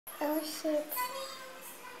Oh shit.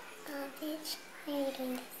 Oh bitch, why are you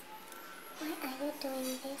doing this? Why are you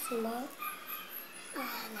doing this, Mom? Oh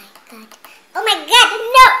my god. Oh my god,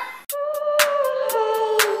 no!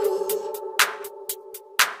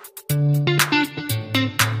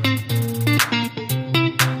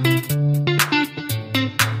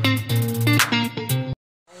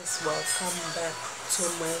 Guys, welcome back to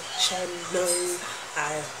my channel.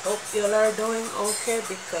 I hope y'all are doing okay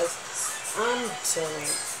because I'm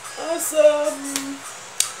doing awesome.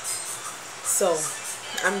 So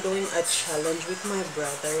I'm doing a challenge with my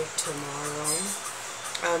brother tomorrow.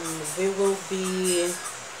 We will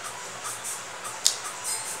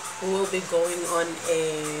be going on a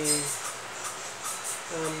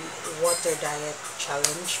water diet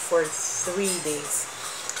challenge for 3 days.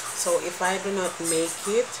 So if I do not make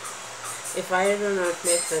it, if I do not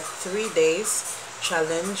make the 3 days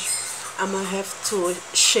challenge, I'm gonna have to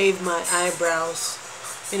shave my eyebrows.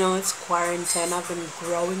 You know, it's quarantine. I've been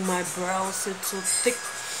growing my brows. It's so thick.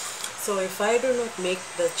 So if I do not make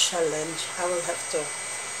the challenge, I will have to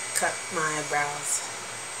cut my eyebrows.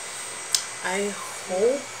 I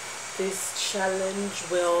hope this challenge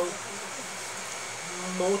will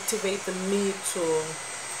motivate me to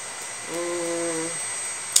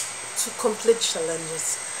complete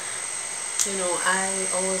challenges. You know, I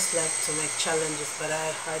always like to make challenges, but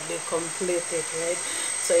I hardly complete it, right?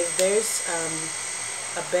 So if there's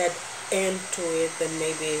a bad end to it, then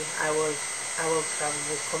maybe I will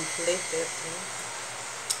probably complete it. Right?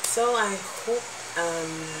 So I hope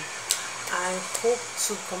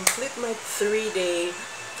to complete my 3-day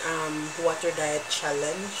water diet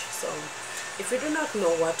challenge. So if you do not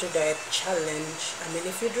know water diet challenge,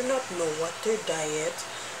 if you do not know water diet,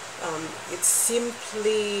 it's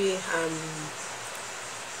simply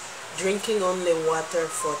drinking only water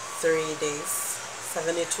for 3 days,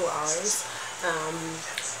 72 hours.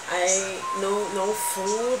 No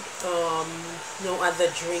food, no other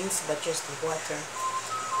drinks, but just water.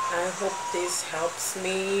 I hope this helps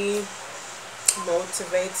me,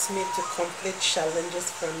 motivates me to complete challenges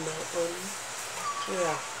from now on.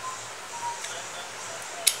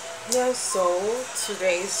 Yeah, so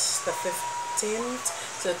today is the 15th,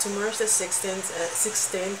 so tomorrow's the 16th,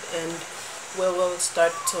 and we will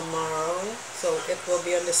start tomorrow. So it will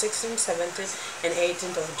be on the 16th, 17th, and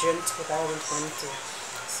 18th of June 2020.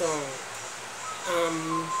 So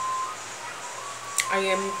I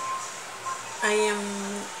am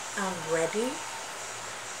ready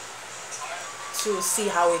to see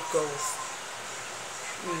how it goes.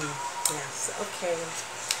 Yes, okay.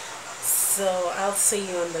 So I'll see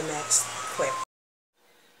you on the next clip.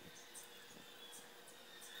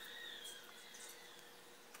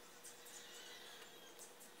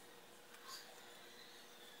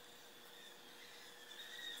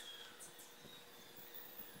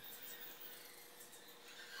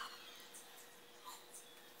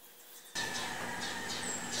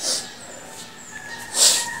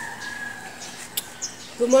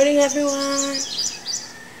 Good morning, everyone.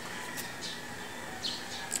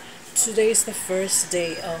 Today is the first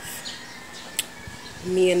day of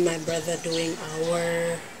me and my brother doing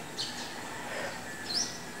our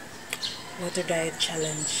water diet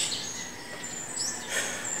challenge.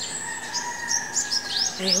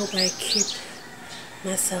 I hope I keep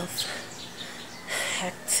myself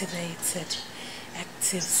active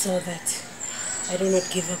so that I do not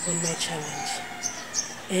give up on my challenge.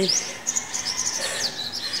 And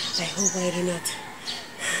I hope I do not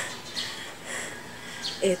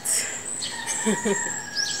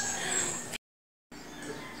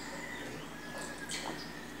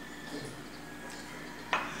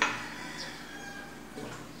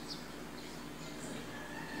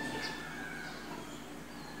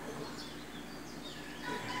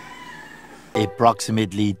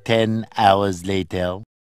Approximately 10 hours later.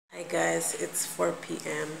 Hi guys, it's 4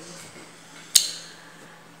 p.m.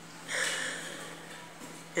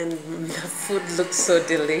 and the food looks so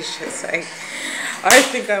delicious. I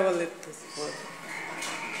think I will eat this food.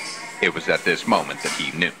 It was at this moment that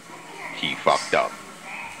he knew. He fucked up.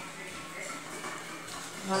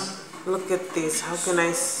 Look at this. How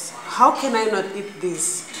can I not eat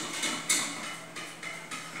this?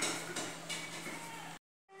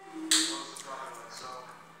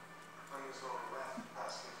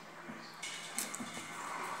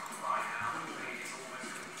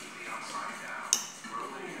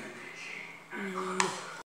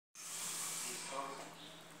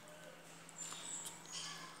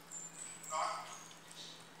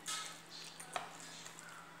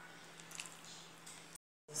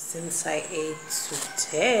 Since I ate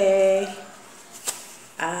today,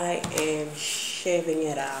 I am shaving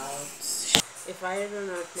it out. if I do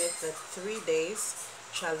not make the 3 days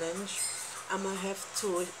challenge, I'm gonna have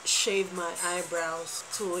to shave my eyebrows,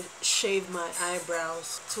 shaving my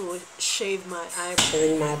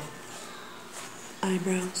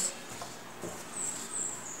eyebrows.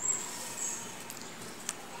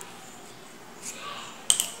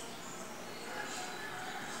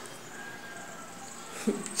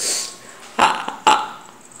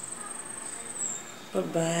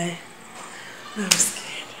 Bye-bye. I'm scared.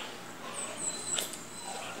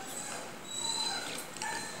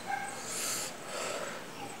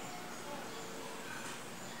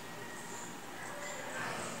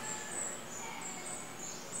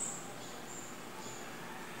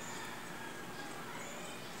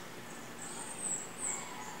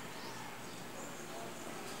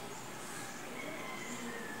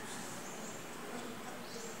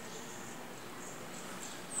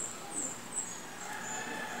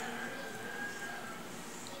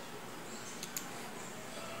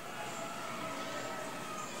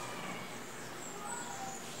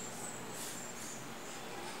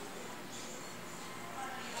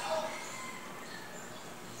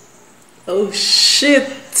 Oh shit!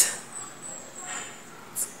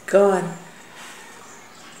 It's gone.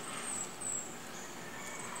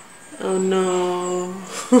 Oh no.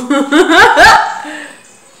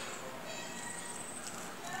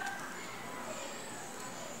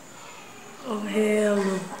 Oh hell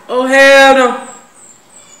no. Oh hell no.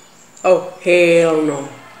 Oh hell no.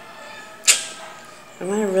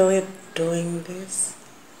 Am I really doing this?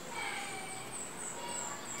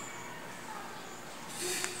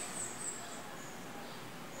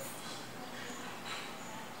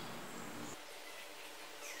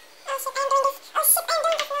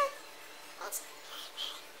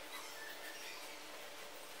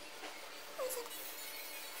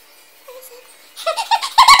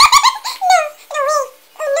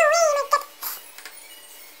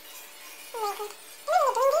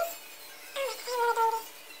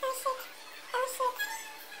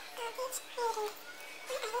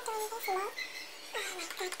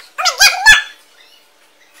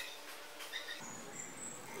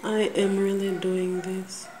 I am really doing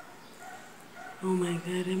this. Oh my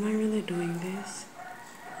god, am I really doing this?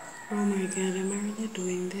 Oh my god, am I really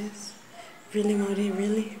doing this? Really, Maudie?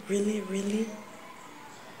 Really? Really? Really?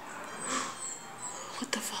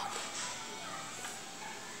 What the fuck?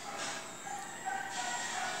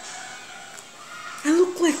 I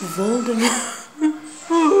look like Voldemort.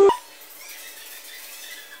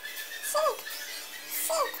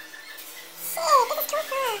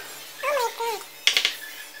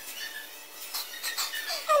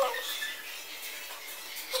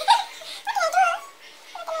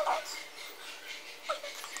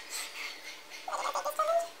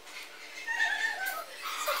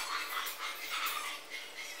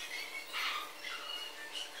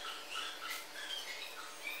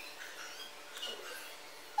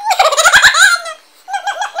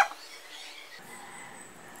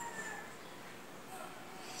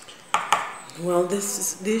 Well,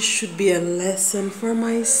 this should be a lesson for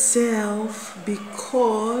myself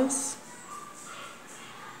because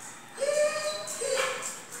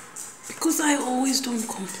I always don't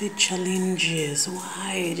complete challenges.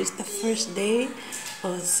 Why? Just the first day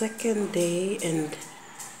or second day, and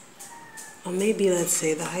or maybe let's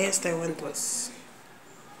say the highest I went was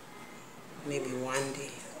maybe 1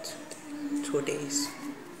 day, 2 days.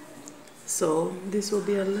 So this will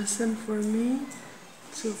be a lesson for me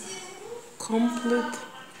to complete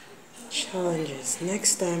challenges.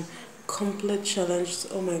 Next time, complete challenges.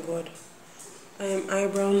 Oh my god, I am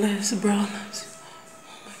eyebrowless, brownless.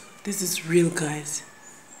 Oh my god, this is real, guys.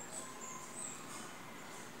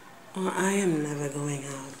 Oh, I am never going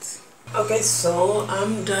out. Okay, so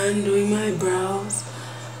I'm done doing my brows.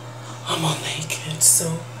 I'm all naked,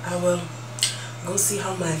 so I will go see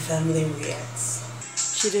how my family reacts.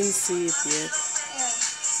 She didn't see it yet.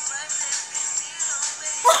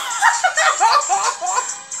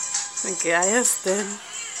 Okay, I asked them.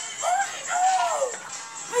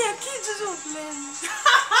 Ai, aqui, Jojo,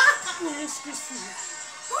 eu esqueci.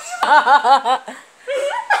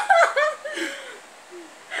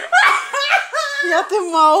 Já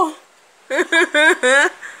tem mal. Wait,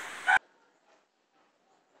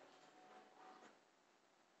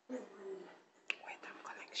 I'm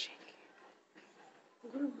calling Shake.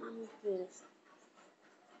 Good morning, please.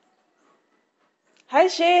 Hi,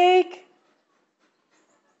 Shake.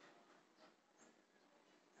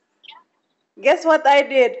 Guess what I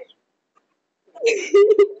did?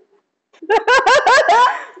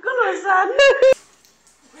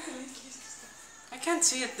 I can't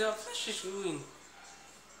see it, the flash is ruined.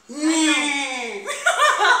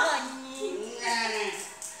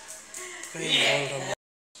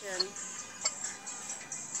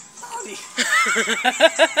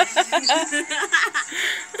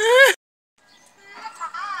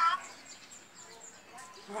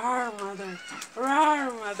 Rawr, mother. Rawr,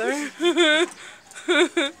 mother.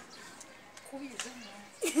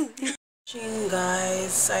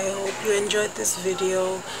 Guys, I hope you enjoyed this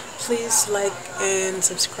video. Please like and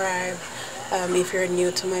subscribe if you're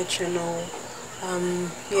new to my channel.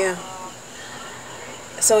 Yeah,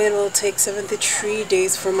 so it will take 73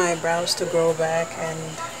 days for my brows to grow back, and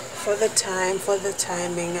for the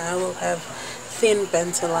timing, I will have thin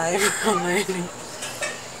pencil eyebrow lining.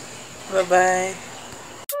 Bye bye.